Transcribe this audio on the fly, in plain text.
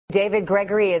David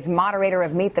Gregory is moderator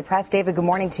of Meet the Press. David, good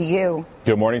morning to you.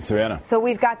 Good morning, Savannah. So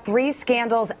we've got 3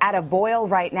 scandals at a boil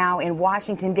right now in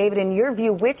Washington. David, in your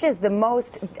view, which is the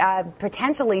most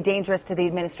potentially dangerous to the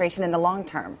administration in the long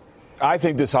term? I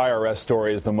think this IRS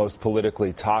story is the most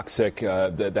politically toxic.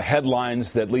 The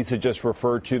headlines that Lisa just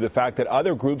referred to, the fact that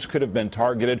other groups could have been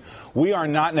targeted. We are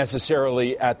not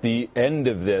necessarily at the end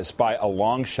of this by a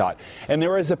long shot. And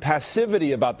there is a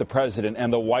passivity about the president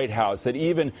and the White House that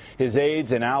even his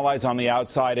aides and allies on the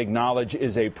outside acknowledge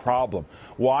is a problem.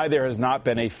 Why there has not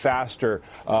been a faster,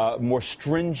 more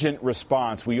stringent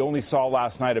response. We only saw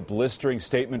last night a blistering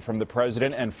statement from the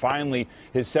president and finally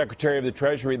his Secretary of the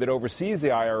Treasury that oversees the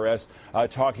IRS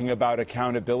talking about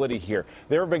accountability here.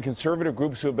 There have been conservative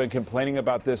groups who have been complaining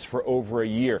about this for over a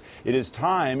year. It is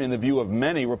time, in the view of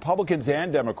many, Republicans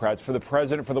and Democrats, for the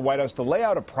president, for the White House to lay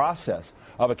out a process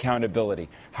of accountability,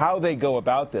 how they go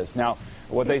about this. Now,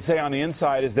 what they say on the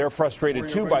inside is they're frustrated,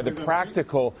 too, by the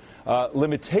practical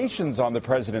limitations on the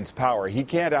president's power. He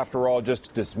can't, after all,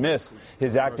 just dismiss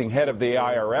his acting head of the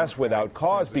IRS without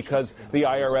cause because the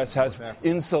IRS has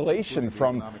insulation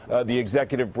from the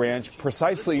executive branch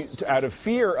precisely out of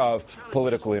fear of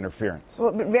political interference.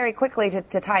 Well, very quickly,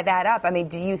 to tie that up, I mean,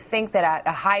 do you think that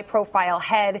a high-profile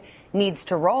head needs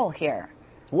to roll here?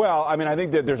 Well, I mean, I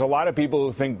think that there's a lot of people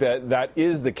who think that that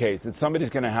is the case, that somebody's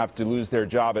going to have to lose their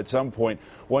job at some point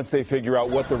once they figure out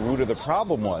what the root of the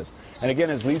problem was. And again,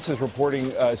 as Lisa's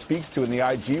reporting speaks to in the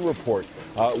IG report,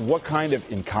 what kind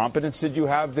of incompetence did you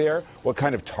have there? What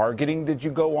kind of targeting did you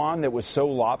go on that was so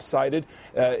lopsided?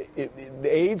 The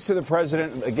aides to the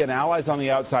president, again, allies on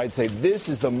the outside say this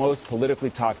is the most politically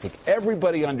toxic.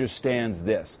 Everybody understands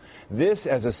this. This,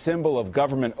 as a symbol of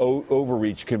government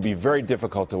overreach, can be very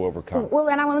difficult to overcome. Well,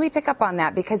 and let me pick up on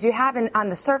that, because you have on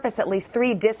the surface at least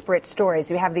 3 disparate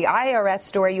stories. You have the IRS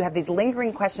story, you have these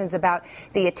lingering questions about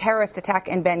the terrorist attack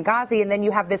in Benghazi, and then you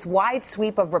have this wide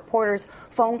sweep of reporters'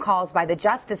 phone calls by the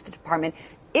Justice Department.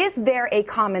 Is there a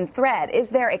common thread? Is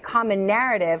there a common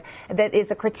narrative that is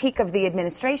a critique of the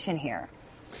administration here?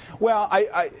 Well,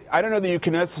 I don't know that you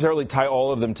can necessarily tie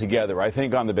all of them together. I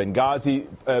think on the Benghazi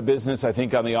business, I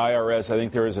think on the IRS, I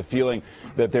think there is a feeling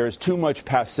that there is too much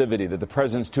passivity, that the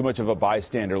president's too much of a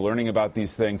bystander learning about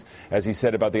these things, as he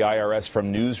said about the IRS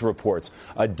from news reports,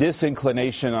 a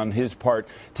disinclination on his part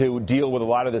to deal with a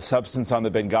lot of the substance on the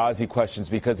Benghazi questions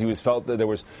because he felt that there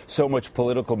was so much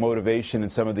political motivation in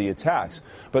some of the attacks.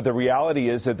 But the reality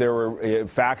is that there were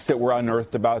facts that were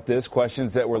unearthed about this,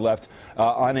 questions that were left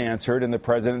unanswered, and the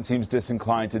president seems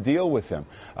disinclined to deal with them.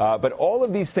 But all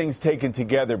of these things taken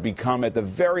together become, at the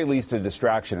very least, a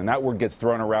distraction. And that word gets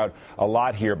thrown around a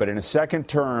lot here. But in a second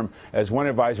term, as one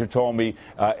advisor told me,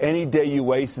 any day you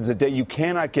waste is a day you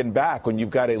cannot get back when you've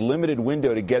got a limited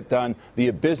window to get done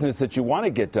the business that you want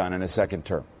to get done in a second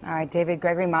term. All right, David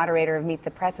Gregory, moderator of Meet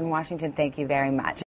the Press in Washington, thank you very much.